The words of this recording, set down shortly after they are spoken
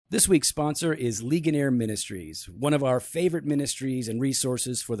This week's sponsor is Ligonier Ministries, one of our favorite ministries and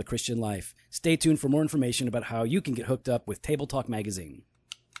resources for the Christian life. Stay tuned for more information about how you can get hooked up with Table Talk Magazine.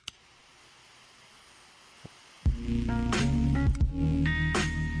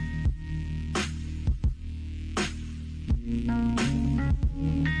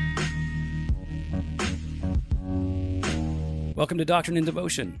 Welcome to Doctrine and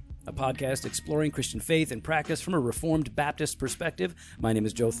Devotion, a podcast exploring Christian faith and practice from a Reformed Baptist perspective. My name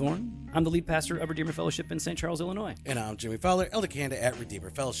is Joe Thorne. I'm the lead pastor of Redeemer Fellowship in St. Charles, Illinois. And I'm Jimmy Fowler, Elder Candidate at Redeemer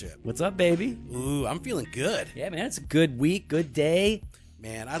Fellowship. What's up, baby? Ooh, I'm feeling good. Yeah, man, it's a good week, good day.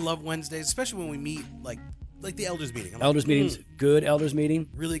 Man, I love Wednesdays, especially when we meet like the elders meeting. Elders meetings, good elders meeting.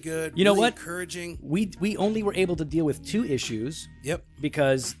 Really good. You know really what? Encouraging. We only were able to deal with two issues. Yep.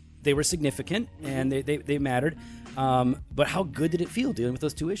 Because they were significant and they mattered. But how good did it feel dealing with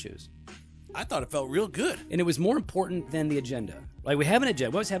those two issues? I thought it felt real good. And it was more important than the agenda. Like, we have an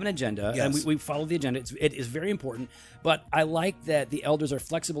agenda. We always have an agenda, Yes. and we follow the agenda. It is very important. But I like that the elders are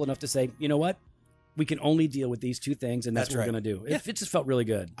flexible enough to say, you know what? We can only deal with these two things, and that's what right. we're going to do. Yeah. It just felt really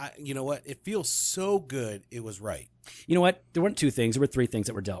good. You know what? It feels so good. It was right. You know what? There weren't two things. There were three things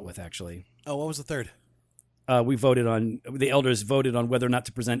that were dealt with, actually. Oh, what was the third? The elders voted on whether or not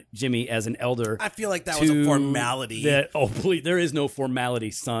to present Jimmy as an elder. I feel like that was a formality. Please, there is no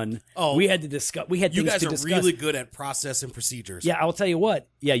formality, son. Oh, we had to discuss. We had you things guys to are discuss. really good at process and procedures. Yeah, I'll tell you what.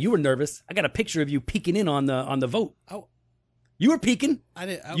 Yeah, you were nervous. I got a picture of you peeking in on the vote. Oh, you were peeking. I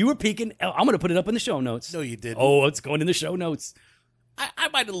didn't. You were peeking. I'm going to put it up in the show notes. No, you didn't. Oh, it's going in the show notes. I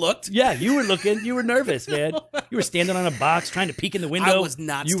might have looked. Yeah, you were looking. You were nervous, man. You were standing on a box trying to peek in the window. I was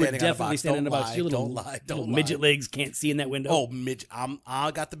not You standing were definitely on a box. standing on a Don't box. lie. Your little, Don't lie. Don't little lie. midget legs can't see in that window. Oh, midget.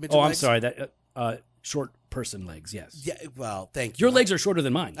 I got the midget. Oh, I'm legs. sorry. That short person legs. Yes. Yeah. Well, thank you. Your legs are shorter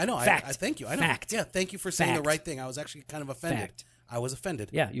than mine. I know. Fact. I thank you. I know. Fact. Yeah. Thank you for saying Fact. the right thing. I was actually kind of offended. Fact. I was offended.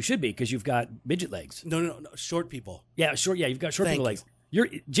 Yeah, you should be because you've got midget legs. No. Short people. Yeah, short. Yeah, you've got short Thank people you.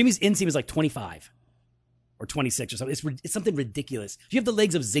 legs. Jimmy's inseam is like 25 or 26 or something. It's something ridiculous. You have the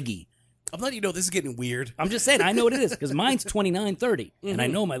legs of Ziggy. I'm letting you know this is getting weird. I'm just saying. I know what it is because mine's 29, 30, and I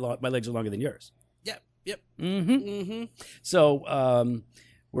know my legs are longer than yours. Yep. So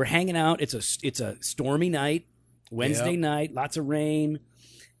we're hanging out. It's a stormy night, Wednesday night, lots of rain,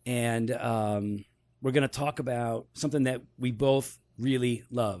 and we're going to talk about something that we both really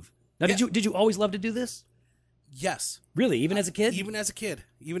love. Now, did you always love to do this? Yes. Really, even as a kid? Even as a kid.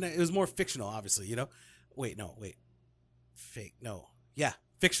 It was more fictional, obviously. You know. Wait. Fake. No. Yeah.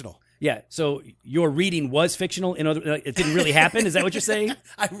 Fictional. Yeah. So your reading was fictional. It didn't really happen. Is that what you're saying?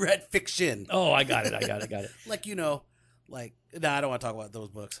 I read fiction. Oh, I got it. Like I don't want to talk about those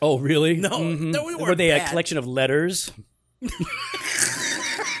books. Oh, really? No, no, we weren't Were they bad. a collection of letters?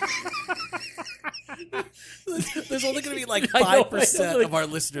 There's only going to be like I know, 5% of our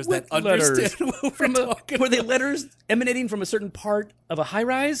listeners that What letters? understand what we're talking Were they letters emanating from a certain part of a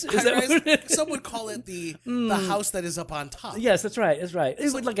high-rise? Is that what it is? Some would call it the house that is up on top. Yes, that's right. That's right.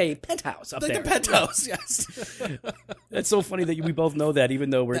 It's like a penthouse up Like there. the penthouse, yes. That's so funny that we both know that, even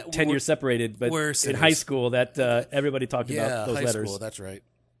though we're That 10 years separated. But we're in sinners. high school, that everybody talked Yeah, about those high letters. school, that's right.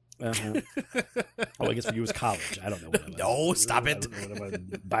 Uh-huh. Oh, I guess for you it was college. I don't know. What it was. No, stop it. I don't know what it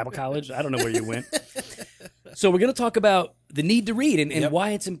was. Bible college? I don't know where you went. So we're going to talk about the need to read and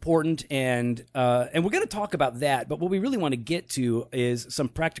why it's important, and we're going to talk about that. But what we really want to get to is some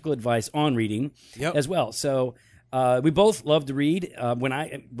practical advice on reading as well. So we both love to read. When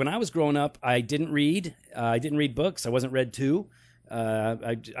I was growing up, I didn't read. I didn't read books. I wasn't read to.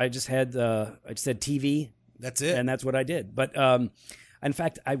 I just had TV. That's it. And that's what I did. But in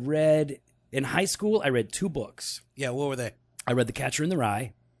fact, in high school, I read two books. Yeah, what were they? I read The Catcher in the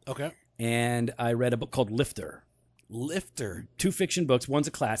Rye. Okay. And I read a book called Lifter. Lifter. Two fiction books. One's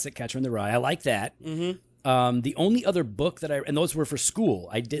a classic, Catcher in the Rye. I like that. Mm-hmm. The only other book and those were for school.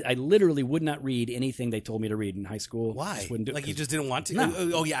 I literally would not read anything they told me to read in high school. Why? Just wouldn't do it Like you 'cause- just didn't want to? No.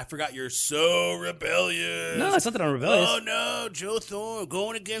 Oh, yeah, I forgot. You're so rebellious. No, it's not that I'm rebellious. Oh, no, Joe Thorne,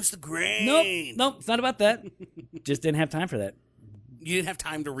 going against the grain. Nope, it's not about that. Just didn't have time for that. You didn't have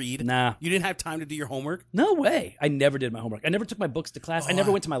time to read? Nah. You didn't have time to do your homework? No way. I never did my homework. I never took my books to class. I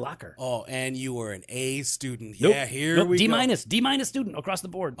never went to my locker. Oh, and you were an A student. Nope. Yeah, here Nope. we D go. minus student across the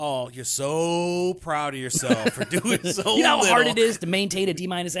board. Oh, you're so proud of yourself for doing so You know how little. hard it is to maintain a D-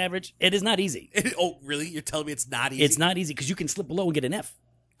 average? It is not easy. Oh, really? You're telling me it's not easy? It's not easy because you can slip below and get an F.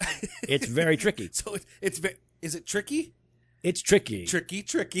 It's very tricky. So it's very... Is it tricky? It's tricky.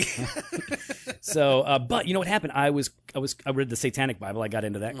 Tricky. So, but you know what happened? I read the Satanic Bible. I got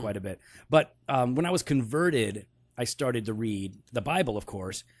into that quite a bit. But when I was converted, I started to read the Bible, of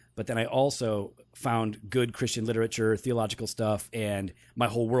course. but then I also found good Christian literature, theological stuff, and my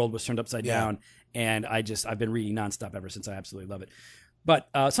whole world was turned upside down. And I've been reading nonstop ever since. I absolutely love it. But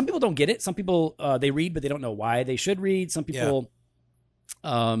some people don't get it. Some people, they read, but they don't know why they should read. Some people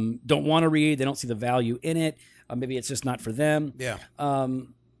don't want to read. They don't see the value in it. Maybe it's just not for them. Yeah.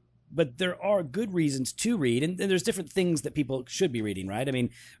 But there are good reasons to read, and there's different things that people should be reading, right? I mean,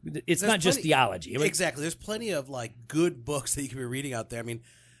 it's not just theology. Exactly. There's plenty of like good books that you can be reading out there. I mean,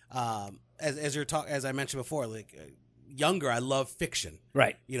 as I mentioned before, like younger, I love fiction.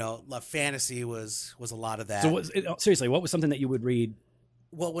 Right. You know, love fantasy was a lot of that. So seriously, what was something that you would read?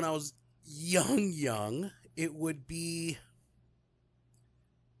 Well, when I was young, it would be.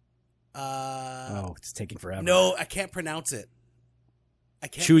 It's taking forever. No, I can't pronounce it. I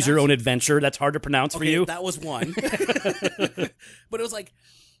can't Choose Your Own Adventure. That's hard to pronounce for you. That was one. But it was like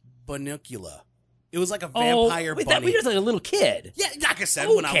Bunnicula. It was like a vampire bunny. That when you were like a little kid. Yeah, like I said,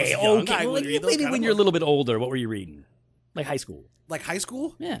 when I was young, I would read those maybe when you're a little bit older, what were you reading? Like high school. Like high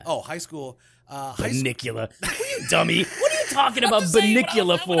school? Yeah. Oh, high school. Bunnicula. What are you, dummy? What are you talking about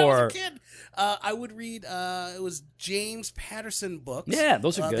Bunnicula for? When I was a kid, I would read, it was James Patterson books. Yeah,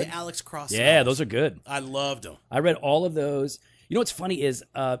 those are good. The Alex Cross Yeah, novels. those are good. I loved them. I read all of those. You know what's funny is,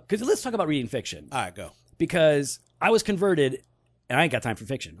 because let's talk about reading fiction. All right, go. Because I was converted, and I ain't got time for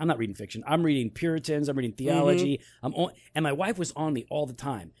fiction. I'm not reading fiction. I'm reading Puritans. I'm reading theology. And my wife was on me all the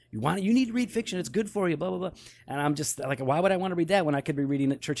time. You need to read fiction. It's good for you, blah, blah, blah. And I'm just like, why would I want to read that when I could be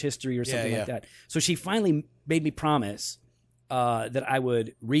reading church history or something like that? So she finally made me promise that I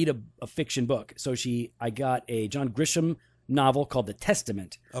would read a fiction book. So I got a John Grisham novel called The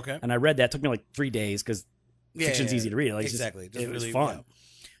Testament. Okay. And I read that. It took me like 3 days because fiction's easy to read. Like, exactly. It was fun. Yeah.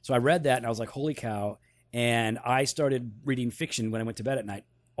 So I read that and I was like, holy cow. And I started reading fiction when I went to bed at night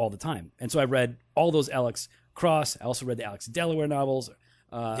all the time. And so I read all those Alex Cross. I also read the Alex Delaware novels.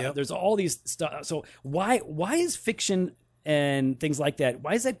 There's all these stuff. So why is fiction and things like that,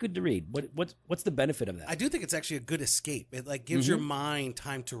 why is that good to read? What's the benefit of that? I do think it's actually a good escape. It like gives your mind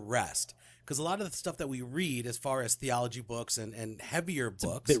time to rest. Because a lot of the stuff that we read, as far as theology books and heavier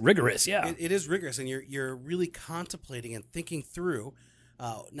books, a bit rigorous, yeah. It is rigorous, and you're really contemplating and thinking through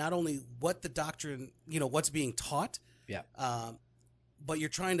not only what the doctrine, what's being taught, but you're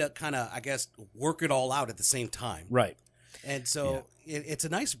trying to kind of, I guess, work it all out at the same time. Right. And so it's a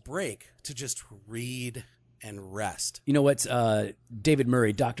nice break to just read and rest. You know what? David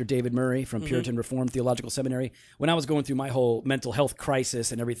Murray, Dr. David Murray from Puritan Reformed Theological Seminary, when I was going through my whole mental health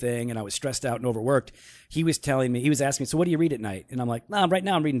crisis and everything, and I was stressed out and overworked, he was asking me, so what do you read at night? And I'm like, right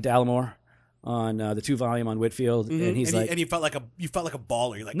now I'm reading Dallimore on the 2-volume on Whitfield. And he's and you felt like a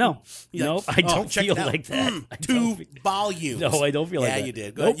baller. You're like, no, I don't feel like that. 2 volumes. No, I don't feel like that. Yeah, you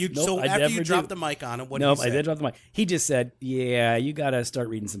did. Nope, so after you dropped the mic on him, what did he say? I did drop the mic. He just said, yeah, you got to start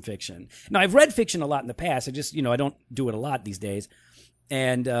reading some fiction. Now, I've read fiction a lot in the past. I just, I don't do it a lot these days.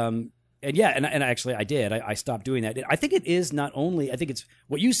 And actually I did. I stopped doing that. I think it is not only, I think it's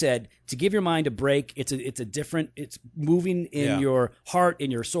what you said, to give your mind a break. It's moving in your heart,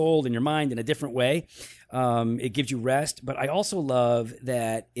 in your soul, in your mind in a different way. It gives you rest. But I also love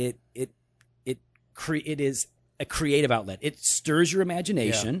that it is a creative outlet. It stirs your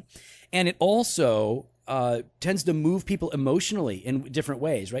imagination, and it also tends to move people emotionally in different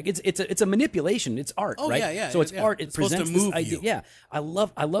ways, right? It's a manipulation. It's art, right? Yeah. So it's art. It it's presents supposed to move this idea. you. Yeah, I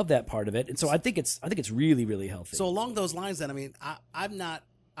love that part of it, and so I think it's really, really healthy. So along those lines, then, I mean,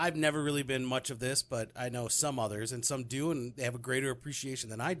 I've never really been much of this, but I know some others, and some do, and they have a greater appreciation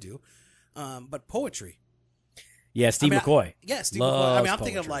than I do. But poetry. Yeah, Steve McCoy. Steve McCoy. I mean, I'm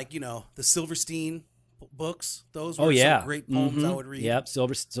thinking of like the Silverstein books. Those were some great poems I would read. Yep,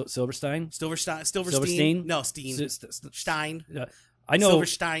 Silverstein. Silverstein. No, Stein. I know.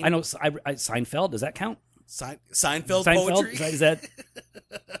 Silverstein. I know. Seinfeld. Does that count? Seinfeld poetry. Is that?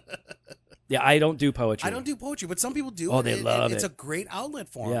 Yeah, I don't do poetry. I don't do poetry, but some people do. Oh, they love it. It's a great outlet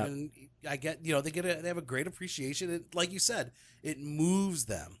for them, and I get they have a great appreciation. And like you said, it moves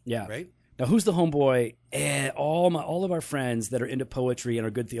them. Yeah. Right. Now, who's the homeboy? And all of our friends that are into poetry and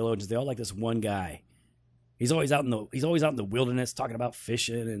are good theologians, they all like this one guy. He's always out in the wilderness talking about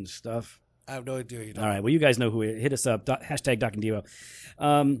fishing and stuff. I have no idea. All right. Well, you guys know who. Hit us up. # Doc and Devo.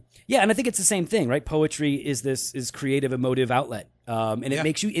 And I think it's the same thing, right? Poetry is creative, emotive outlet, and it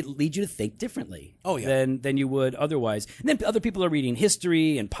leads you to think differently. Than you would otherwise. And then other people are reading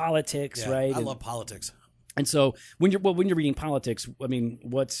history and politics, right? I love politics. And so when you're reading politics, I mean,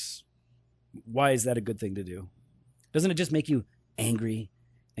 why is that a good thing to do? Doesn't it just make you angry?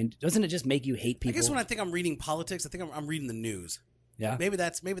 And doesn't it just make you hate people? I guess when I think I'm reading politics, I think I'm reading the news. Yeah. Maybe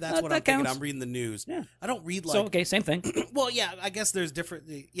that's what that I'm thinking. counts. I'm reading the news. Yeah. I don't read like. So okay, same thing. Well, yeah. I guess there's different.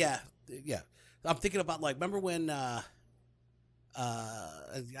 Yeah. I'm thinking about like, remember when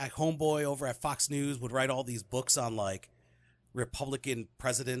homeboy over at Fox News would write all these books on like Republican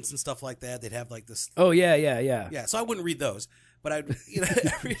presidents and stuff like that. They'd have like this. Oh yeah. Yeah. So I wouldn't read those, but I'd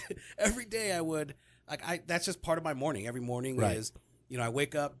every day I would like that's just part of my morning. Every morning is I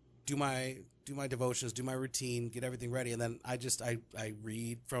wake up, do my devotions, do my routine, get everything ready, and then I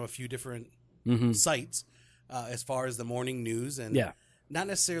read from a few different sites as far as the morning news and not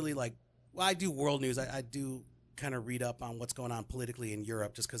necessarily like I do world news. I do kind of read up on what's going on politically in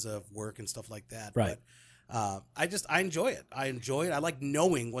Europe just because of work and stuff like that. Right. But I enjoy it. I like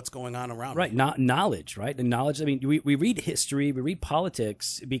knowing what's going on around me. Not knowledge, right? The knowledge. I mean, we read history, we read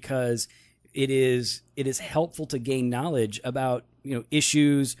politics because it is helpful to gain knowledge about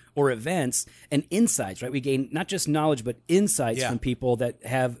issues or events and insights, right? We gain not just knowledge but insights from people that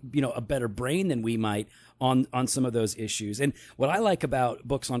have a better brain than we might on some of those issues. And what I like about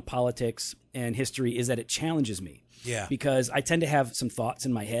books on politics and history is that it challenges me. Yeah. Because I tend to have some thoughts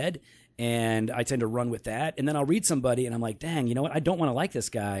in my head and I tend to run with that. And then I'll read somebody and I'm like, dang, you know what? I don't want to like this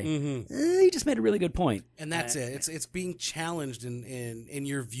guy. He just made a really good point. And that's it. It's being challenged in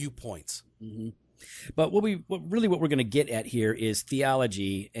your viewpoints. Mm-hmm. But what we're going to get at here is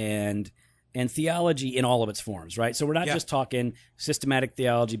theology and theology in all of its forms, right? So we're not just talking systematic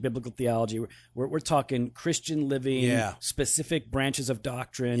theology, biblical theology. We're talking Christian living, specific branches of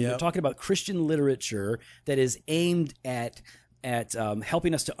doctrine. We're talking about Christian literature that is aimed at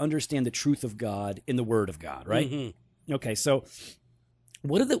helping us to understand the truth of God in the Word of God, right? Mm-hmm. Okay, so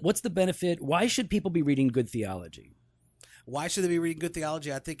what's the benefit? Why should people be reading good theology? Why should they be reading good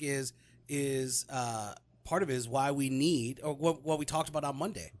theology? I think is part of it is why we need, or what we talked about on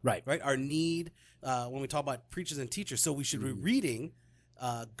Monday. Right. Our need when we talk about preachers and teachers. So we should be reading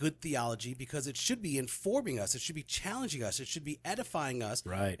good theology because it should be informing us. It should be challenging us. It should be edifying us.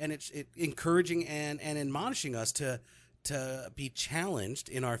 Right. And it's encouraging and admonishing us to be challenged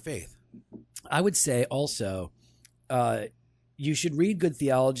in our faith. I would say also you should read good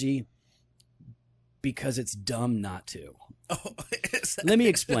theology because it's dumb not to. Oh, let me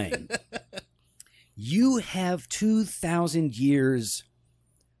explain. You have 2,000 years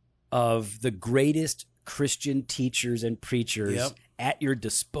of the greatest Christian teachers and preachers at your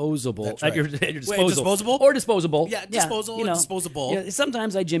disposal. That's right. Wait, disposable or disposable. Yeah, disposal or disposable. Yeah,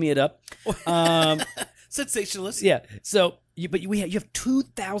 sometimes I jimmy it up. Sensationalist. Yeah. So, you have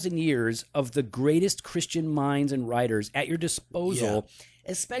 2,000 years of the greatest Christian minds and writers at your disposal. Yeah.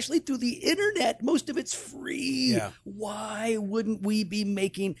 Especially through the internet. Most of it's free. Yeah. Why wouldn't we be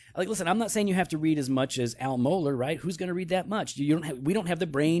making listen, I'm not saying you have to read as much as Al Mohler, right? Who's going to read that much? We don't have the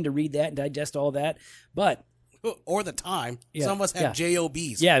brain to read that and digest all that. But or the time. Some of us have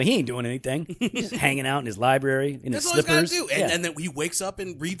JOBs. Yeah, he ain't doing anything. He's just hanging out in his library in his slippers. That's all he's got to do. And then he wakes up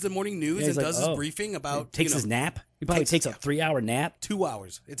and reads the morning news and does his briefing about... Takes his nap. He probably takes a 3-hour nap. 2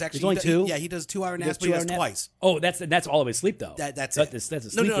 hours. It's actually... It's only 2? Yeah, he does 2-hour naps, but he does twice. Oh, that's all of his sleep, though. That's it. That's a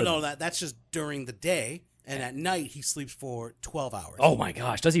sleep No. That's just during the day. And at night, he sleeps for 12 hours. Oh, my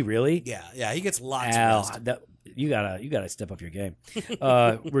gosh. Does he really? Yeah. He gets lots of rest. You gotta step up your game.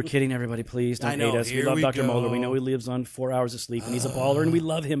 We're kidding, everybody. Please don't hate us. We love Dr. Mohler. We know he lives on 4 hours of sleep, and he's a baller, and we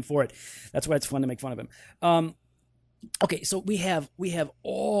love him for it. That's why it's fun to make fun of him. Okay, so we have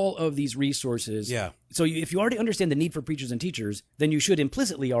all of these resources. Yeah. So if you already understand the need for preachers and teachers, then you should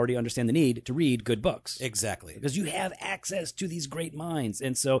implicitly already understand the need to read good books. Exactly. Because you have access to these great minds.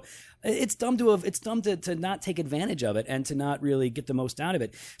 And so it's dumb to not take advantage of it and to not really get the most out of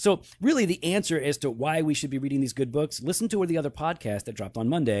it. So really the answer as to why we should be reading these good books, listen to the other podcast that dropped on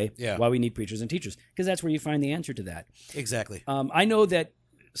Monday, Why We Need Preachers and Teachers, because that's where you find the answer to that. Exactly. I know that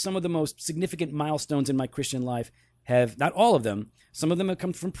some of the most significant milestones in my Christian life have, not all of them, some of them have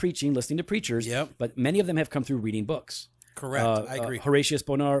come from preaching, listening to preachers, but many of them have come through reading books. Correct. I agree. Horatius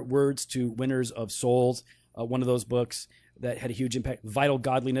Bonar, Words to Winners of Souls, one of those books that had a huge impact. Vital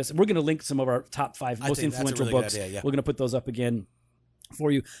Godliness. And we're going to link some of our top 5 most influential books. We're going to put those up again for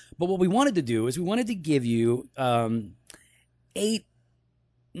you. But what we wanted to do is we wanted to give you 8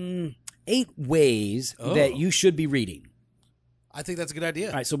 ways that you should be reading. I think that's a good idea.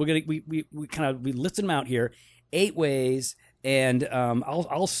 All right, so we listed them out here. 8 ways, and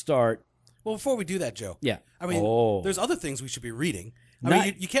I'll start. Well, before we do that, Joe. Yeah. I mean, there's other things we should be reading. I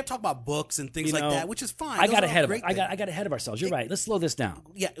mean, you can't talk about books and things like that, which is fine. I got ahead of ourselves. You're right. Let's slow this down.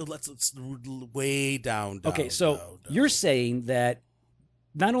 Yeah, let's way down. Okay, so you're saying that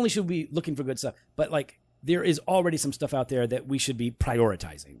not only should we be looking for good stuff, but like there is already some stuff out there that we should be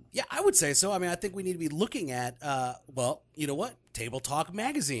prioritizing. Yeah, I would say so. I mean, I think we need to be looking at, well, you know what? Table Talk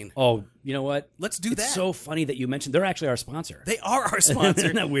Magazine. Oh, you know what? Let's do that. It's so funny that you mentioned they're actually our sponsor. They are our sponsor.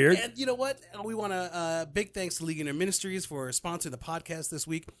 Isn't that weird? And you know what? We want to big thanks to Ligonier Ministries for sponsoring the podcast this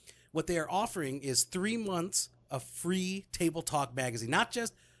week. What they are offering is 3 months of free Table Talk Magazine, not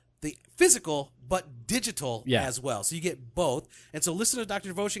just the physical, but digital as well. So you get both. And so listen to Dr.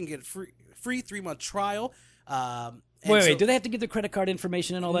 Devotion, get a free 3-month trial. Wait, do they have to give their credit card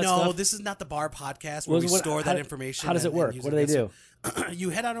information and all that stuff? No, this is not the Bar podcast where we store that information. How does it work? What do they do? You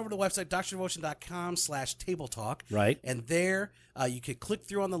head on over to the website, drdevotion.com/tabletalk. Right. And there you can click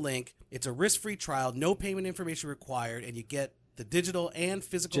through on the link. It's a risk-free trial, no payment information required, and you get the digital and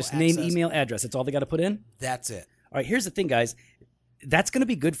physical Just access. name, email, address. That's all they got to put in? That's it. All right, here's the thing, guys. That's going to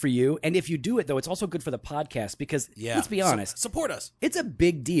be good for you. And if you do it, though, it's also good for the podcast because, let's be honest. Support us. It's a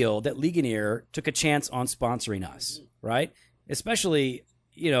big deal that Ligonier took a chance on sponsoring us, right? Especially,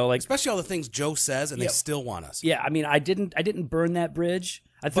 especially all the things Joe says, and they still want us. Yeah, I mean, I didn't burn that bridge.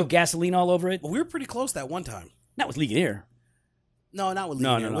 I threw gasoline all over it. Well, we were pretty close that one time. Not with Ligonier. No, not with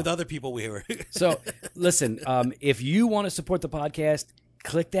Ligonier. No. With other people we were. So, listen, if you want to support the podcast,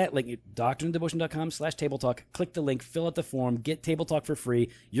 click that link, doctrineanddevotion.com/tabletalk. Click the link, fill out the form, get Table Talk for free.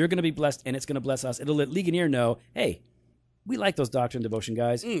 You're going to be blessed, and it's going to bless us. It'll let Ligonier know, hey, we like those Doctrine and Devotion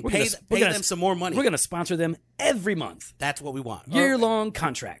guys. Pay them some more money. We're going to sponsor them every month. That's what we want. Year-long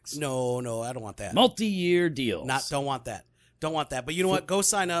contracts. No, I don't want that. Multi-year deals. Don't want that. Don't want that. But you know what? Go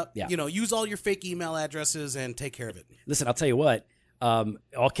sign up. Yeah. Use all your fake email addresses and take care of it. Listen, I'll tell you what.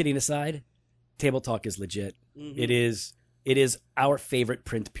 All kidding aside, Table Talk is legit. Mm-hmm. It is our favorite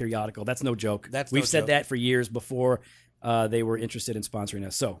print periodical. That's no joke. We've said that for years before they were interested in sponsoring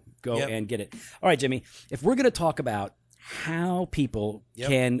us. So go and get it. All right, Jimmy, if we're going to talk about how people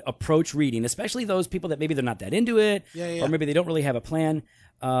can approach reading, especially those people that maybe they're not that into it, or maybe they don't really have a plan,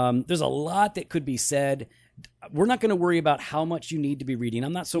 there's a lot that could be said. We're not going to worry about how much you need to be reading.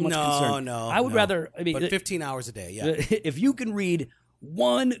 I'm not so much concerned. I would rather... but 15 hours a day, If you can read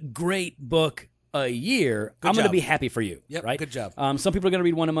one great book a year, I'm going to be happy for you. Yep, right? Good job. Some people are going to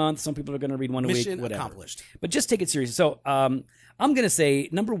read one a month. Some people are going to read one a week. Mission whatever. accomplished. But just take it seriously. So I'm going to say,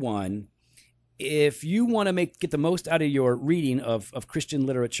 number one, if you want to get the most out of your reading of Christian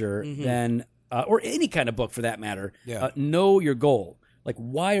literature, then or any kind of book for that matter, know your goal. Like,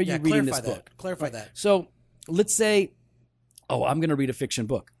 why are you reading this book? Clarify that. So let's say, I'm going to read a fiction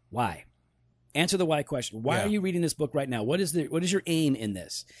book. Why? Answer the why question. Why are you reading this book right now? What is your aim in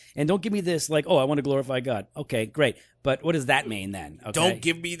this? And don't give me this like, I want to glorify God. Okay, great. But what does that mean then? Okay? Don't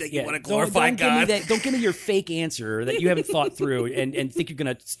give me that you want to glorify God. Don't give me your fake answer that you haven't thought through and think you're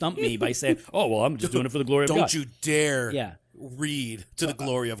going to stump me by saying, I'm just doing it for the glory of God. Don't you dare read to the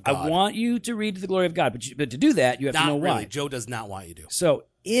glory of God. I want you to read to the glory of God. But to do that, you have to know why. Joe does not want you to. So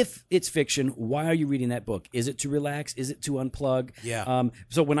if it's fiction, why are you reading that book? Is it to relax? Is it to unplug? Yeah.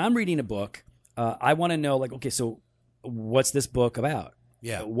 So when I'm reading a book, I want to know, like, okay, so what's this book about?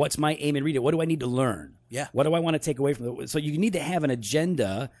 Yeah. What's my aim in reading it? What do I need to learn? Yeah. What do I want to take away from it? So you need to have an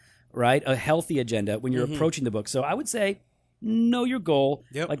agenda, right? A healthy agenda when you're approaching the book. So I would say, know your goal.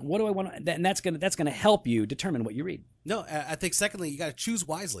 Yep. Like, what do I want to, and that's gonna help you determine what you read. No, I think secondly, you got to choose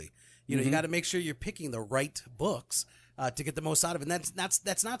wisely. You got to make sure you're picking the right books to get the most out of it. And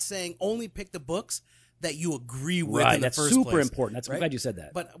that's not saying only pick the books that you agree with in the first place. That's super important. I'm glad you said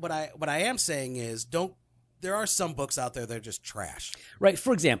that. But what I am saying is there are some books out there that are just trash. Right.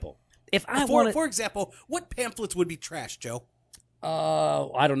 For example, for example, what pamphlets would be trash, Joe?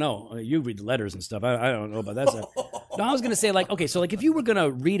 I don't know. You read the letters and stuff. I don't know about that stuff. No, I was going to say, like, okay, so like if you were going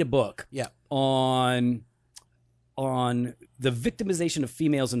to read a book on the victimization of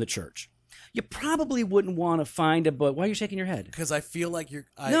females in the church, you probably wouldn't want to find a book. Why are you shaking your head? Because I feel like you're...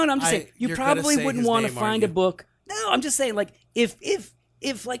 No, I'm just saying, you probably wouldn't want to find a book. No, I'm just saying, like, if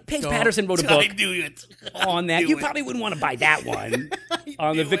like Paige Patterson wrote a book on that, you probably wouldn't want to buy that one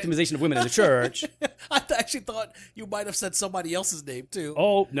on the victimization of women in the church. I actually thought you might have said somebody else's name, too.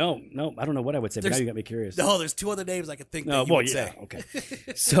 Oh, no. I don't know what I would say, but now you got me curious. No, there's 2 other names I could think that you would say. Okay.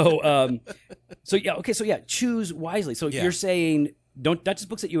 So choose wisely. So you're saying, not just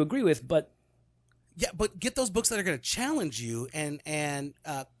books that you agree with, but... Yeah, but get those books that are going to challenge you and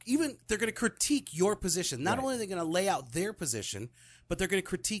even they're going to critique your position. Not only are they going to lay out their position, but they're going to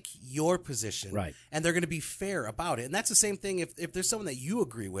critique your position. Right. And they're going to be fair about it. And that's the same thing if there's someone that you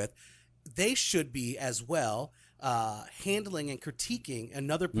agree with, they should be as well handling and critiquing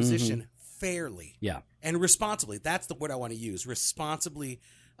another position fairly. Yeah. And responsibly. That's the word I want to use. Responsibly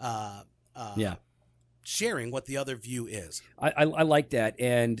sharing what the other view is. I like that.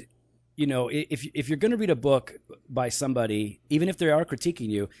 And if you're going to read a book by somebody, even if they are critiquing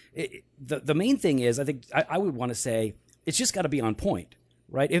you, the main thing is, I think I would want to say, it's just got to be on point,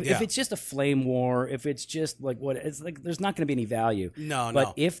 right? If it's just a flame war, if it's just like what it's like, there's not going to be any value. No.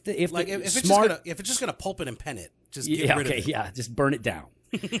 But if it's just gonna pulp it and pen it, just get rid of it. Yeah, just burn it down.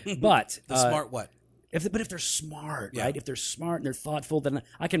 But the smart what? If they're smart, right? If they're smart and they're thoughtful, then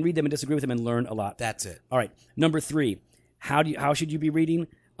I can read them and disagree with them and learn a lot. That's it. All right. Number 3, how should you be reading?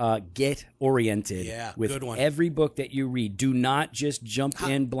 Get oriented with good one. Every book that you read. Do not just jump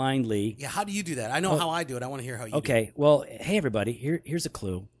in blindly. Yeah, how do you do that? I know how I do it. I want to hear how you do it. Okay, well, hey, everybody, here's a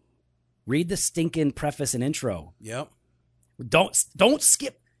clue. Read the stinking preface and intro. Yep. Don't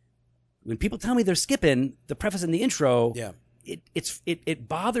skip. When people tell me they're skipping the preface and the intro, it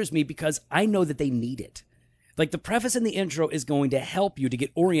bothers me because I know that they need it. Like the preface and the intro is going to help you to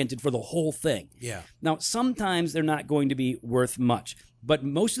get oriented for the whole thing. Yeah. Now, sometimes they're not going to be worth much, but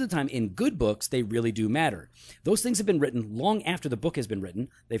most of the time in good books, they really do matter. Those things have been written long after the book has been written.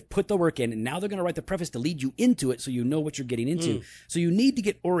 They've put the work in, and now they're going to write the preface to lead you into it so you know what you're getting into. So you need to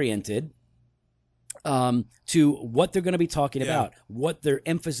get oriented to what they're going to be talking about, what their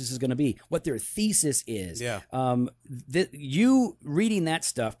emphasis is going to be, what their thesis is. Yeah. You reading that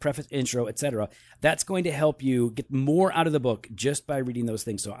stuff, preface, intro, etc., that's going to help you get more out of the book just by reading those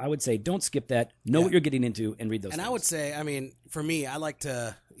things. So I would say don't skip that. Know what you're getting into and read those things. I would say, I mean, for me, I like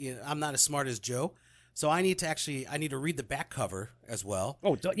to, I'm not as smart as Joe, so I need to read the back cover as well.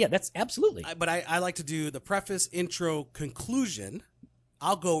 Oh, yeah, that's absolutely. But I like to do the preface, intro, conclusion.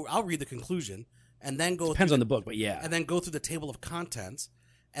 I'll read the conclusion. And then depends on the book, but and then go through the table of contents,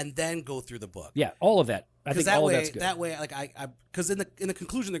 and then go through the book. Yeah, all of that. I think all of that's good. That way, like because in the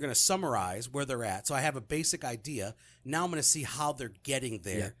conclusion they're going to summarize where they're at, so I have a basic idea. Now I'm going to see how they're getting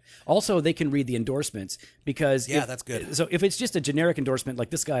there. Yeah. Also, they can read the endorsements because that's good. So if it's just a generic endorsement,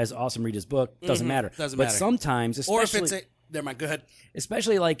 like this guy is awesome, read his book, doesn't matter. Doesn't but matter. Sometimes, especially, or if it's never mind. Go ahead.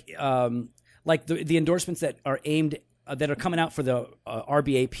 Especially like the endorsements that are aimed. That are coming out for the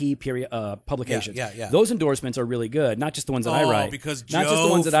RBAP period publications. Yeah. Those endorsements are really good, not just the ones that I write. Because not just the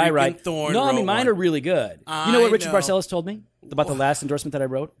ones that I write. Thorne no, I mean mine are really good. You know what Richard know. Barcellos told me about the last endorsement that I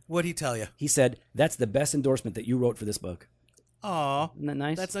wrote? What'd he tell you? He said that's the best endorsement that you wrote for this book. Aw, isn't that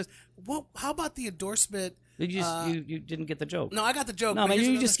nice? That's nice. Well, how about the endorsement? You didn't get the joke. No, I got the joke. No, man,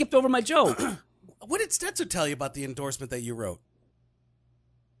 you just skipped over my joke. What did Stetzer tell you about the endorsement that you wrote?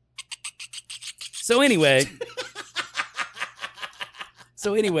 So anyway,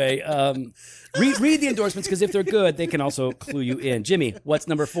 read the endorsements because if they're good, they can also clue you in. Jimmy, what's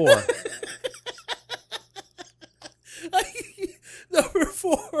number 4? Number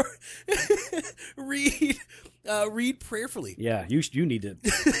 4, read prayerfully. Yeah, you need to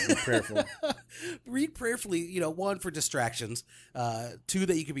be prayerful. Read prayerfully, 1, for distractions, 2,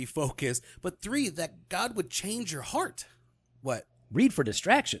 that you can be focused, but 3, that God would change your heart. What? Read for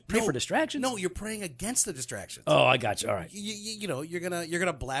distraction. Pray for distractions? No, you're praying against the distractions. Oh, I got you. All right. You're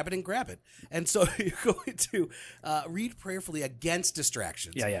gonna blab it and grab it, and so you're going to read prayerfully against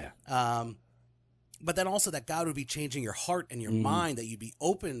distractions. Yeah. But then also that God would be changing your heart and your mind, that you'd be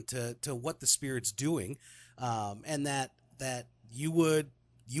open to what the Spirit's doing, and that you would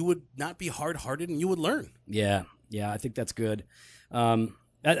not be hard-hearted and you would learn. Yeah, I think that's good. I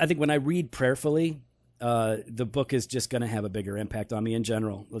think when I read prayerfully, the book is just going to have a bigger impact on me in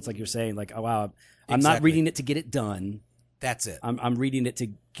general. It's like you're saying, like, oh, wow, I'm not reading it to get it done. That's it. I'm reading it to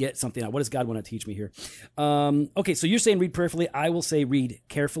get something out. What does God want to teach me here? Okay, so you're saying read prayerfully. I will say read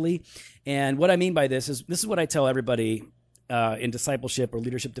carefully. And what I mean by this is what I tell everybody in discipleship or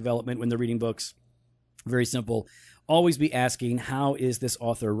leadership development when they're reading books. Very simple. Always be asking, how is this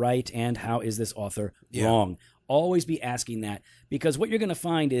author right and how is this author wrong? Always be asking that, because what you're going to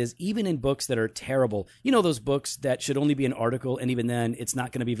find is even in books that are terrible, those books that should only be an article, and even then it's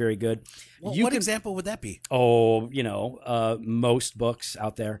not going to be very good. Well, what example would that be? Oh, most books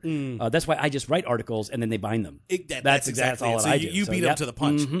out there. That's why I just write articles and then they bind them. That's exactly all I do. You beat them to the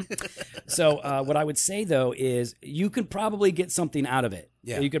punch. So what I would say, though, is you could probably get something out of it.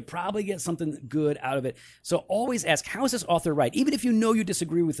 Yeah. You could probably get something good out of it. So always ask, how is this author right? Even if you know you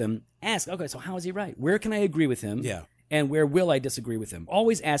disagree with him, ask, okay, so how is he right? Where can I agree with him? Yeah. And where will I disagree with him?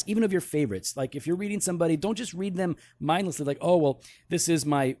 Always ask, even of your favorites. Like if you're reading somebody, don't just read them mindlessly. Like, oh well, this is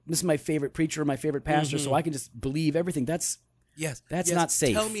my favorite preacher, my favorite pastor, so I can just believe everything. That's not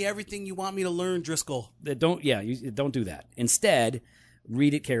safe. Tell me everything you want me to learn, Driscoll. Don't do that. Instead,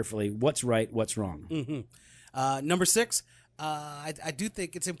 read it carefully. What's right? What's wrong? Number 6. I do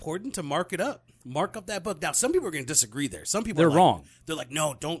think it's important to mark it up. Mark up that book. Now, some people are going to disagree there. Some people they're wrong. They're like,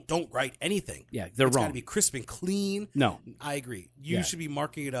 no, don't write anything. Yeah, they're it's wrong. It's got to be crisp and clean. No, I agree. You should be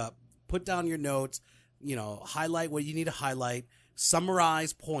marking it up, put down your notes, highlight what you need to highlight,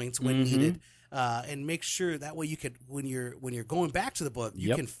 summarize points when needed, and make sure that way you could, when you're going back to the book,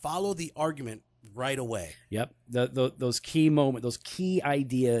 you can follow the argument right away. Yep. Those key moments, those key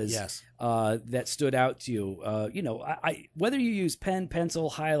ideas that stood out to you. I whether you use pen,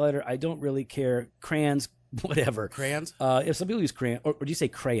 pencil, highlighter, I don't really care. Crayons, whatever. Crayons? If some people use crayon, or do you say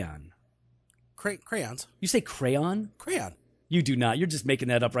crayon? Crayons. You say crayon? Crayon. You do not. You're just making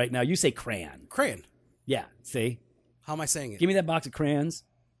that up right now. You say crayon. Crayon. Yeah. See? How am I saying it? Give me that box of crayons,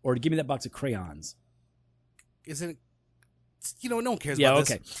 or give me that box of crayons. Isn't it? No one cares about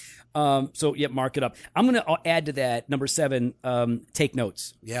this. So, mark it up. I'm going to add to that, number 7, take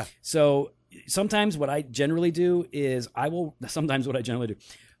notes. Yeah. So, sometimes what I generally do is I oftentimes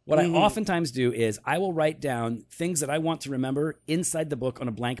do is I will write down things that I want to remember inside the book on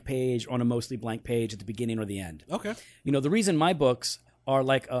a blank page, on a mostly blank page at the beginning or the end. Okay. The reason my books are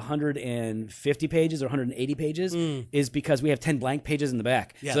like 150 pages or 180 pages is because we have 10 blank pages in the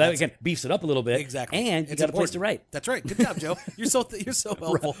back. Yeah, so that again beefs it up a little bit. Exactly. And you got a place to write. That's right. Good job, Joe. You're so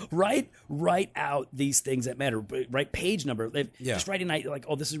helpful. Write out these things that matter. Write page number. Just writing like,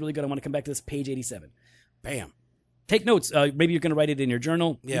 oh, this is really good. I want to come back to this page 87. Bam. Take notes. Maybe you're going to write it in your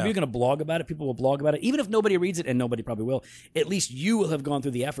journal. Yeah. Maybe you're going to blog about it. People will blog about it. Even if nobody reads it, and nobody probably will, at least you will have gone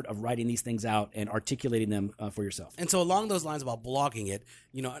through the effort of writing these things out and articulating them for yourself. And so along those lines about blogging it,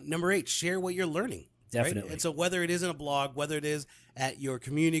 number 8, share what you're learning. Definitely. Right? And so whether it is in a blog, whether it is at your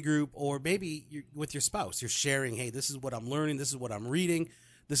community group, or maybe you're with your spouse, you're sharing, hey, this is what I'm learning, this is what I'm reading,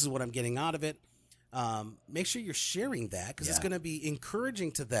 this is what I'm getting out of it. Make sure you're sharing that, because it's going to be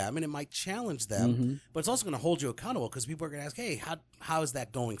encouraging to them, and it might challenge them, but it's also going to hold you accountable, because people are going to ask, hey, how is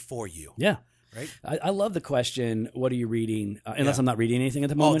that going for you? Yeah. Right? I love the question, what are you reading? Unless I'm not reading anything at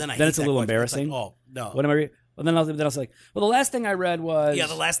the moment. Then it's a little embarrassing. Like, oh, no. What am I reading? Well, then I was like, well, the last thing I read was... Yeah,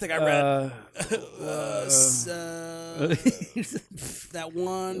 the last thing I read. That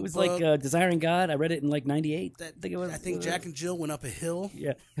one. It was book. like Desiring God. I read it in like 98. I think Jack and Jill went up a hill.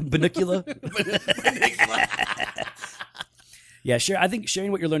 Yeah. Bunnicula. Yeah, I think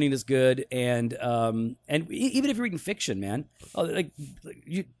sharing what you're learning is good, and even if you're reading fiction, man,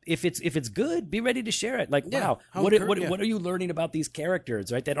 if it's good, be ready to share it. Like, wow, what are you learning about these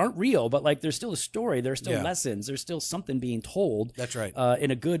characters, right? That aren't real, but like there's still a story, there's still lessons, there's still something being told. That's right.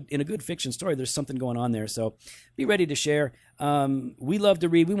 In a good fiction story, there's something going on there. So be ready to share. We love to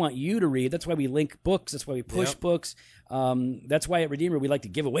read. We want you to read. That's why we link books. That's why we push books. That's why at Redeemer we like to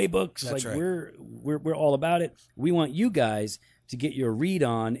give away books. That's right. We're all about it. We want you guys to get your read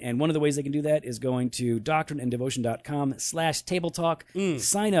on, and one of the ways they can do that is going to doctrineanddevotion.com/tabletalk.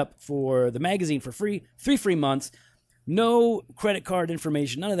 Sign up for the magazine for free, 3 free months. No credit card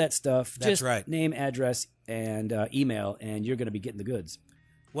information, none of that stuff. That's just right. Name, address, and email, and you're going to be getting the goods.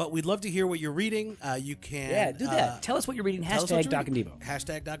 Well, we'd love to hear what you're reading. You can... do that. Tell us what you're reading. Hashtag Doc and Devo.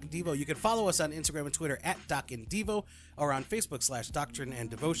 Hashtag Doc and Devo. You can follow us on Instagram and Twitter at Doc and Devo, or on Facebook /Doctrine and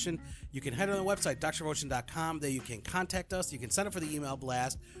Devotion. You can head on the website, doctrinedevotion.com. There you can contact us. You can sign up for the email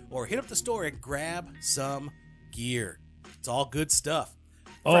blast, or hit up the store and grab some gear. It's all good stuff.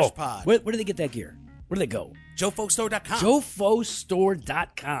 Fresh Pod. Where do they get that gear? Where do they go? JoFoStore.com.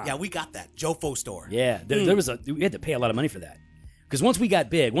 JoFoStore.com. Yeah, we got that. JoFo Store. Yeah, we had to pay a lot of money for that. Because once we got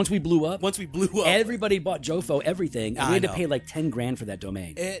big, once we blew up, everybody bought JoFo everything, and we had to pay like $10,000 for that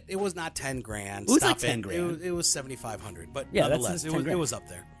domain. It was not $10,000. It was like $10,000. It was $7,500, but yeah, nonetheless, it was up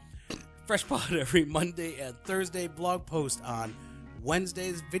there. Fresh Pod every Monday and Thursday. Blog post on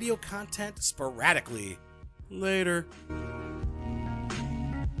Wednesdays. Video content sporadically. Later.